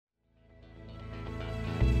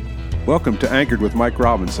Welcome to Anchored with Mike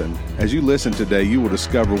Robinson. As you listen today, you will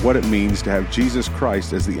discover what it means to have Jesus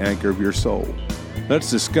Christ as the anchor of your soul. Let's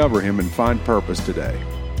discover Him and find purpose today.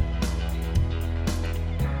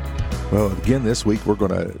 Well, again, this week we're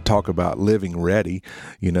going to talk about living ready.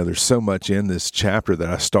 You know, there's so much in this chapter that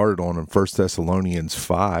I started on in 1 Thessalonians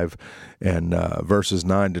 5 and verses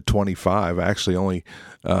 9 to 25. I actually only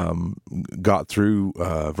got through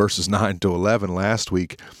verses 9 to 11 last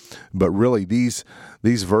week, but really these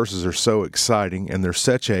verses are so exciting, and they're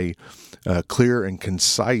such a clear and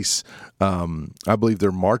concise, I believe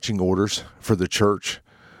they're marching orders for the church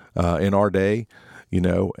in our day.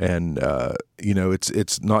 It's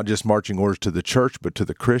not just marching orders to the church, but to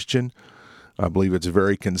the Christian. I believe it's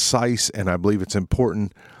very concise, and I believe it's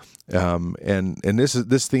important. And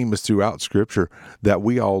this theme is throughout Scripture, that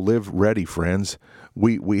we all live ready, friends.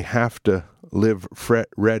 We have to live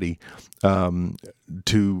ready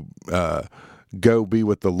to go be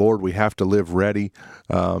with the Lord. We have to live ready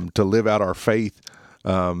to live out our faith.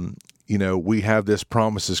 We have this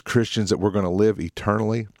promise as Christians that we're going to live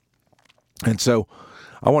eternally. And so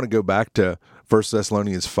I want to go back to 1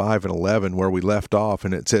 Thessalonians 5 and 11 where we left off,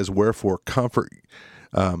 and it says, "Wherefore comfort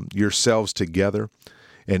yourselves together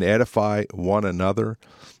and edify one another,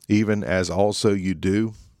 even as also you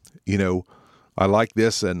do." You know, I like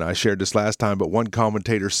this, and I shared this last time, but one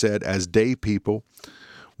commentator said, as day people,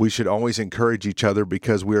 we should always encourage each other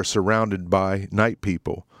because we are surrounded by night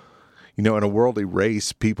people. You know, in a worldly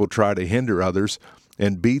race, people try to hinder others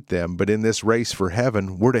and beat them, but in this race for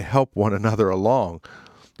heaven, we're to help one another along.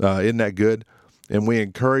 Isn't that good? And we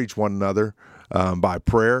encourage one another by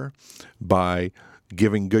prayer, by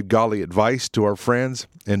giving good godly advice to our friends,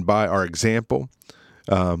 and by our example.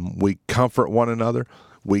 We comfort one another,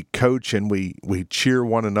 we coach, and we cheer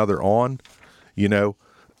one another on. And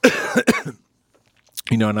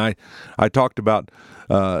I talked about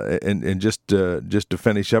and just to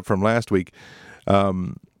finish up from last week,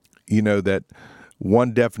 that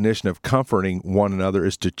one definition of comforting one another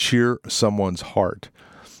is to cheer someone's heart.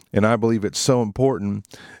 And I believe it's so important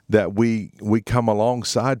that we come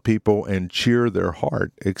alongside people and cheer their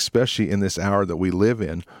heart, especially in this hour that we live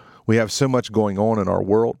in. We have so much going on in our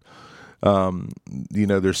world.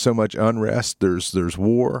 There's so much unrest. There's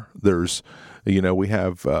war. We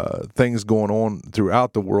have things going on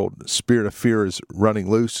throughout the world. Spirit of fear is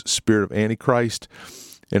running loose, spirit of Antichrist.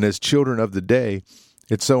 And as children of the day,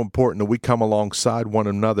 it's so important that we come alongside one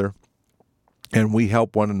another and we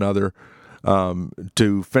help one another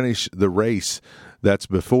to finish the race that's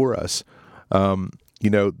before us.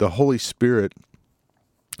 The Holy Spirit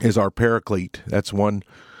is our paraclete. That's one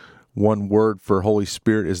word for Holy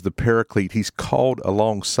Spirit is the paraclete. He's called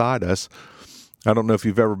alongside us. I don't know if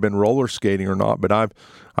you've ever been roller skating or not, but I've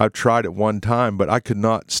tried it one time, but I could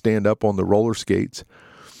not stand up on the roller skates.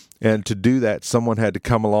 And to do that, someone had to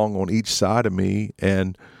come along on each side of me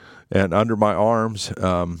and under my arms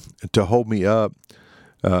to hold me up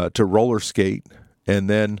to roller skate. And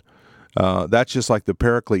then that's just like the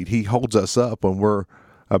paraclete. He holds us up when we're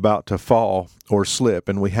about to fall or slip,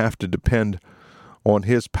 and we have to depend on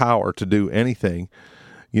His power to do anything.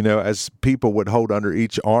 As people would hold under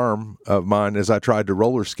each arm of mine as I tried to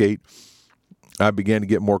roller skate, I began to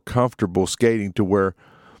get more comfortable skating to where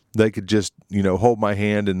they could just, hold my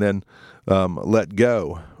hand and then let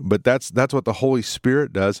go. But that's what the Holy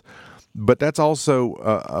Spirit does. But that's also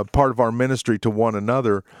a part of our ministry to one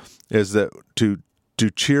another, is that to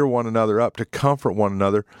cheer one another up, to comfort one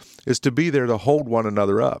another, is to be there to hold one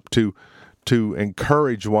another up, to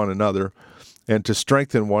encourage one another, and to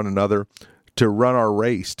strengthen one another, to run our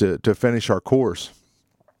race, to finish our course.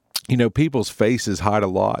 People's faces hide a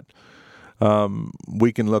lot.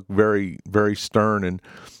 We can look very, very stern and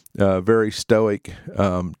very stoic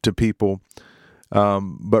to people,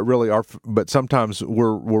 but sometimes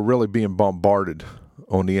we're really being bombarded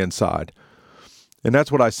on the inside, and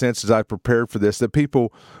that's what I sensed as I prepared for this. That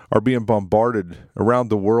people are being bombarded around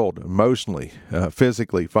the world, emotionally,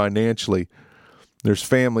 physically, financially. There's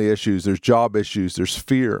family issues, there's job issues, there's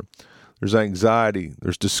fear, there's anxiety,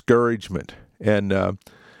 there's discouragement, and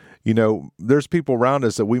there's people around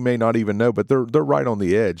us that we may not even know, but they're right on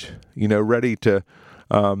the edge, ready to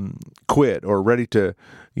quit, or ready to,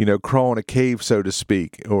 crawl in a cave, so to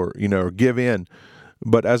speak, or give in.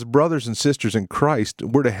 But as brothers and sisters in Christ,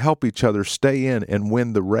 we're to help each other stay in and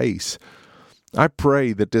win the race. I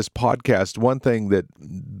pray that this podcast, one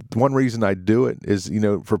reason I do it is,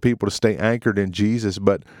 for people to stay anchored in Jesus,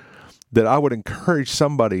 but that I would encourage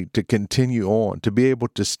somebody to continue on, to be able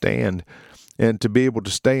to stand and to be able to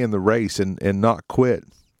stay in the race and not quit.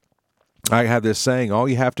 I have this saying, all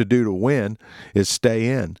you have to do to win is stay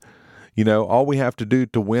in. All we have to do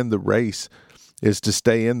to win the race is to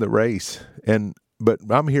stay in the race. But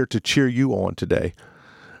I'm here to cheer you on today.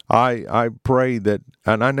 I pray that,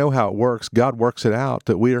 and I know how it works, God works it out,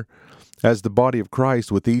 that we're, as the body of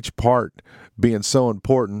Christ, with each part being so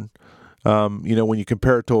important. When you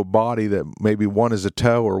compare it to a body that maybe one is a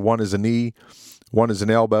toe or one is a knee, one is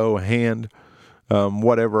an elbow, a hand,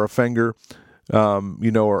 whatever, a finger,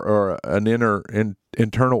 or an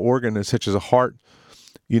internal organ such as a heart,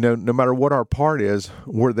 no matter what our part is,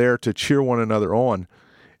 we're there to cheer one another on.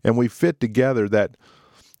 And we fit together that,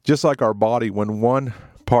 just like our body, when one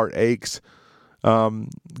part aches,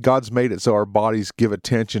 God's made it so our bodies give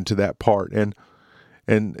attention to that part. And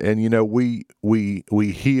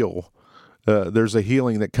we heal. There's a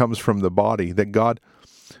healing that comes from the body, that God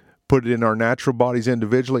put it in our natural bodies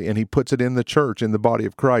individually, and he puts it in the church, in the body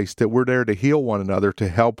of Christ, that we're there to heal one another, to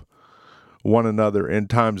help one another in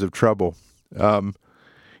times of trouble.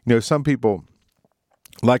 Some people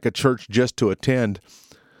like a church just to attend,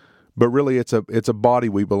 but really it's a body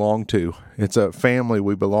we belong to. It's a family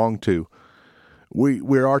we belong to. We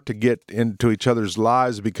are to get into each other's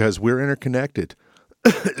lives because we're interconnected.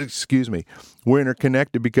 Excuse me. We're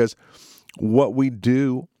interconnected because what we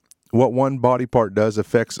do, what one body part does,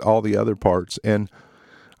 affects all the other parts. And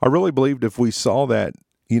I really believed if we saw that,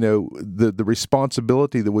 the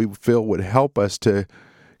responsibility that we feel would help us to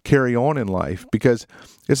carry on in life, because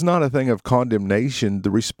it's not a thing of condemnation. The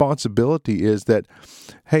responsibility is that,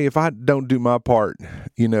 hey, if I don't do my part,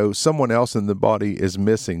 someone else in the body is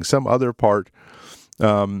missing. Some other part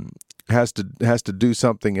has to do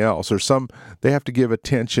something else, or they have to give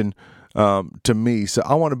attention to me. So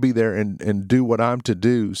I want to be there and do what I'm to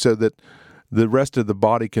do so that the rest of the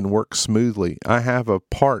body can work smoothly. I have a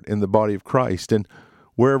part in the body of Christ, and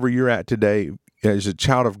wherever you're at today, as a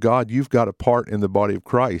child of God, you've got a part in the body of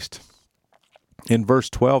Christ. In verse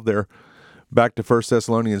 12 there, back to 1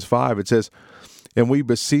 Thessalonians 5, it says, "And we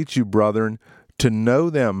beseech you, brethren, to know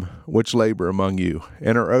them which labor among you,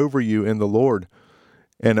 and are over you in the Lord,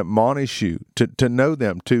 and admonish you," to know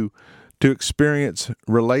them, to experience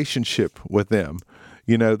relationship with them.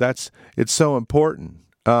 It's so important.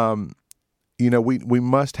 We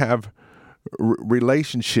must have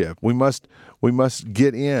relationship. We must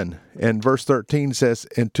get in. And verse 13 says,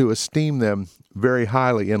 "And to esteem them very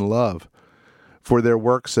highly in love for their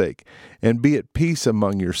work's sake, and be at peace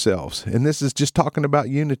among yourselves." And this is just talking about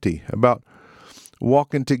unity, about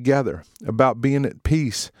walking together, about being at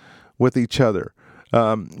peace with each other.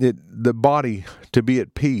 The body to be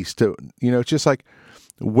at peace, it's just like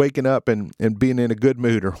waking up and being in a good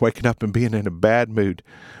mood, or waking up and being in a bad mood.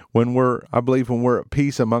 I believe when we're at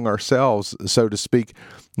peace among ourselves, so to speak,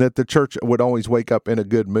 that the church would always wake up in a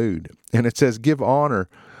good mood. And it says, "Give honor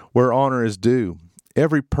where honor is due."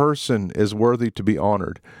 Every person is worthy to be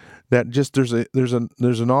honored. That just there's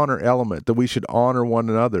an honor element, that we should honor one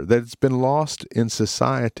another, that it's been lost in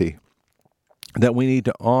society, that we need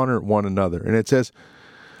to honor one another. And it says,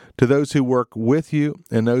 "To those who work with you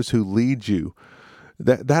and those who lead you,"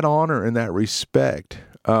 that honor and that respect,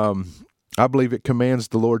 I believe it commands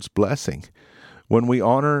the Lord's blessing. When we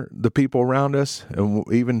honor the people around us, and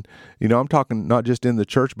even, I'm talking not just in the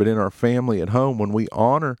church, but in our family at home, when we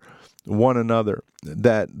honor one another,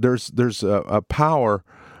 that there's a power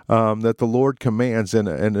that the Lord commands, and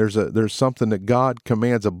there's something that God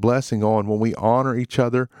commands a blessing on when we honor each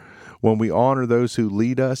other, when we honor those who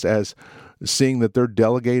lead us, as seeing that they're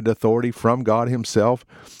delegated authority from God himself.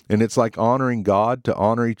 And it's like honoring God to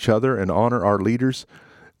honor each other and honor our leaders.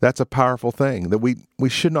 That's a powerful thing, that we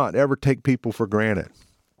should not ever take people for granted.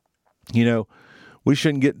 We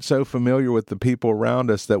shouldn't get so familiar with the people around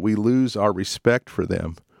us that we lose our respect for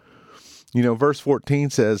them. Verse 14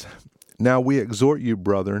 says, "Now we exhort you,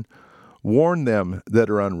 brethren, warn them that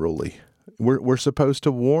are unruly." We're supposed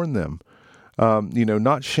to warn them,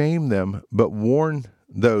 not shame them, but warn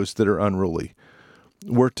those that are unruly.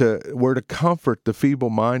 We're to comfort the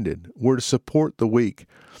feeble-minded. We're to support the weak.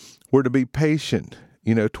 We're to be patient,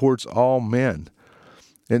 towards all men.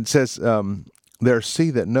 And it says, "There see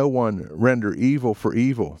that no one render evil for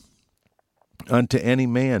evil unto any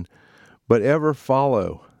man, but ever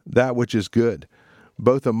follow that which is good,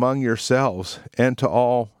 both among yourselves and to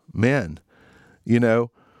all men." We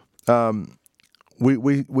got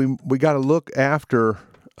to look after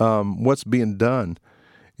what's being done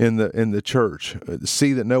in the church.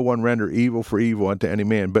 "See that no one render evil for evil unto any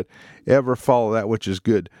man, but ever follow that which is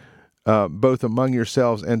good, both among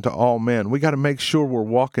yourselves and to all men." We got to make sure we're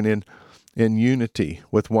walking in unity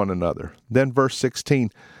with one another. Then verse 16,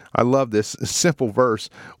 I love this simple verse,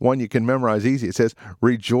 one you can memorize easy. It says,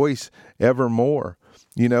 "Rejoice evermore."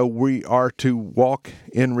 We are to walk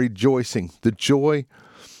in rejoicing. The joy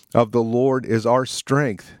of the Lord is our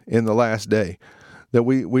strength in the last day, that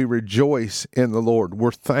we rejoice in the Lord.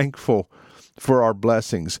 We're thankful for our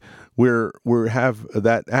blessings. We have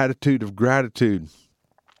that attitude of gratitude.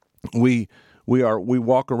 We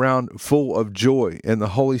walk around full of joy in the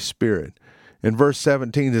Holy Spirit. And verse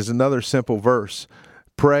 17 is another simple verse.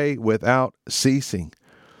 Pray without ceasing.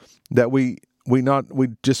 That we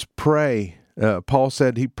just pray. Paul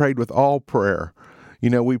said he prayed with all prayer.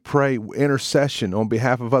 We pray intercession on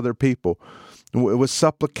behalf of other people, with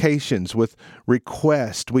supplications, with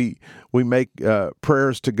request. We make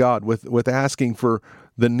prayers to God with asking for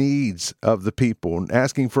the needs of the people and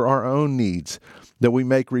asking for our own needs. That we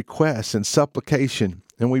make requests and supplication,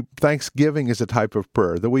 and thanksgiving is a type of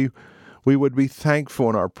prayer. That we would be thankful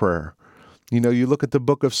in our prayer. You look at the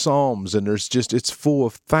book of Psalms, and it's full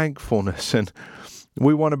of thankfulness, and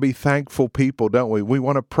we want to be thankful people, don't we? We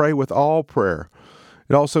want to pray with all prayer.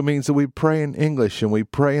 It also means that we pray in English, and we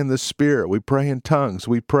pray in the Spirit. We pray in tongues.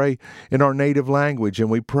 We pray in our native language, and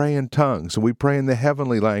we pray in tongues. And we pray in the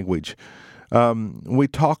heavenly language. We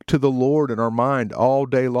talk to the Lord in our mind all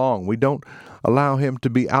day long. We don't allow Him to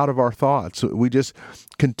be out of our thoughts. We just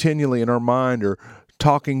continually in our mind are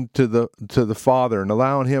talking to the Father and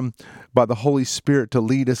allowing Him by the Holy Spirit to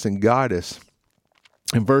lead us and guide us.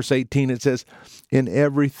 In verse 18 it says, "In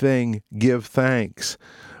everything give thanks,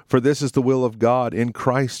 for this is the will of God in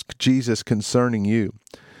Christ Jesus concerning you."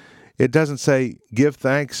 It doesn't say give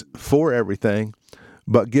thanks for everything,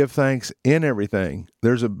 but give thanks in everything.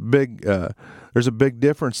 There's a big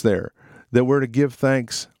difference there, that we're to give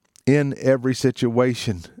thanks in every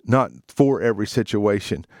situation, not for every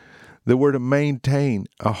situation. That we're to maintain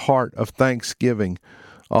a heart of thanksgiving,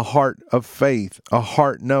 a heart of faith, a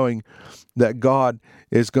heart knowing that God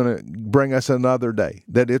is going to bring us another day,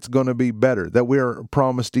 that it's going to be better, that we are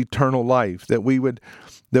promised eternal life, that we would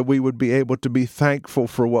be able to be thankful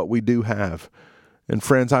for what we do have. And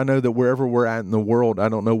friends, I know that wherever we're at in the world, I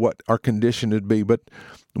don't know what our condition would be, but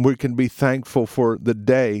we can be thankful for the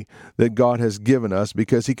day that God has given us,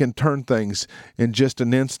 because He can turn things in just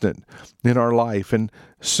an instant in our life. And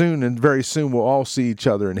very soon, we'll all see each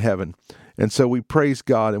other in heaven. And so we praise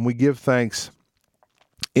God and we give thanks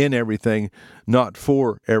in everything, not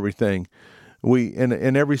for everything.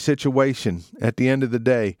 In every situation, at the end of the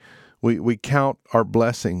day, we count our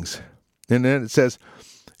blessings. And then it says,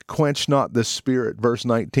 "Quench not the Spirit," verse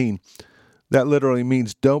 19. That literally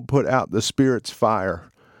means don't put out the Spirit's fire.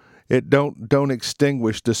 Don't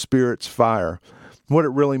extinguish the Spirit's fire. What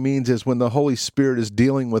it really means is when the Holy Spirit is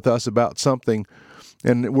dealing with us about something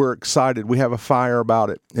and we're excited, we have a fire about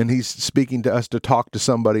it, and He's speaking to us to talk to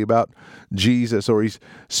somebody about Jesus, or He's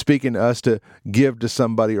speaking to us to give to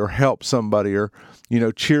somebody or help somebody or,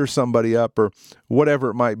 cheer somebody up or whatever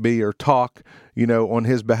it might be, or talk, on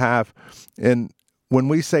His behalf. And when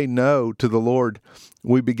we say no to the Lord,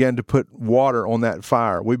 we begin to put water on that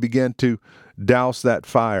fire. We begin to douse that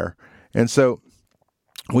fire. And so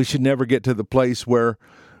we should never get to the place where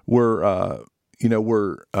we're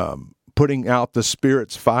putting out the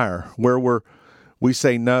Spirit's fire, where we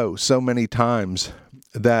say no so many times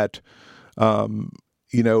that,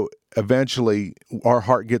 eventually our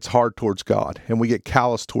heart gets hard towards God and we get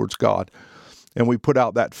callous towards God. And we put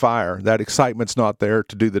out that fire. That excitement's not there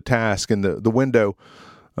to do the task, and the window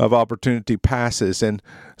of opportunity passes. And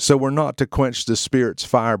so we're not to quench the Spirit's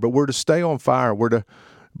fire, but we're to stay on fire. We're to,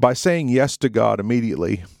 by saying yes to God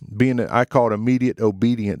immediately, I call it immediate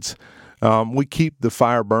obedience, we keep the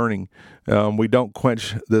fire burning. We don't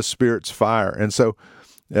quench the Spirit's fire. And so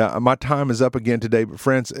my time is up again today, but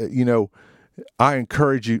friends, I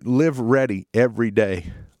encourage you, live ready every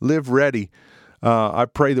day. Live ready. I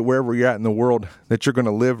pray that wherever you're at in the world, that you're going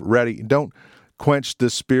to live ready. Don't quench the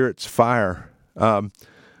Spirit's fire.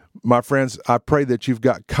 My friends, I pray that you've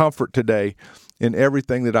got comfort today in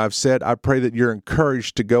everything that I've said. I pray that you're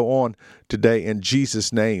encouraged to go on today in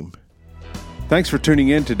Jesus' name. Thanks for tuning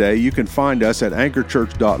in today. You can find us at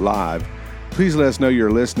anchorchurch.live. Please let us know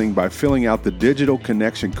you're listening by filling out the digital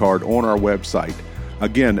connection card on our website.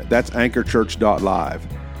 Again, that's anchorchurch.live.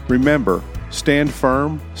 Remember, stand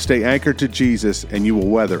firm, stay anchored to Jesus, and you will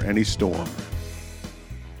weather any storm.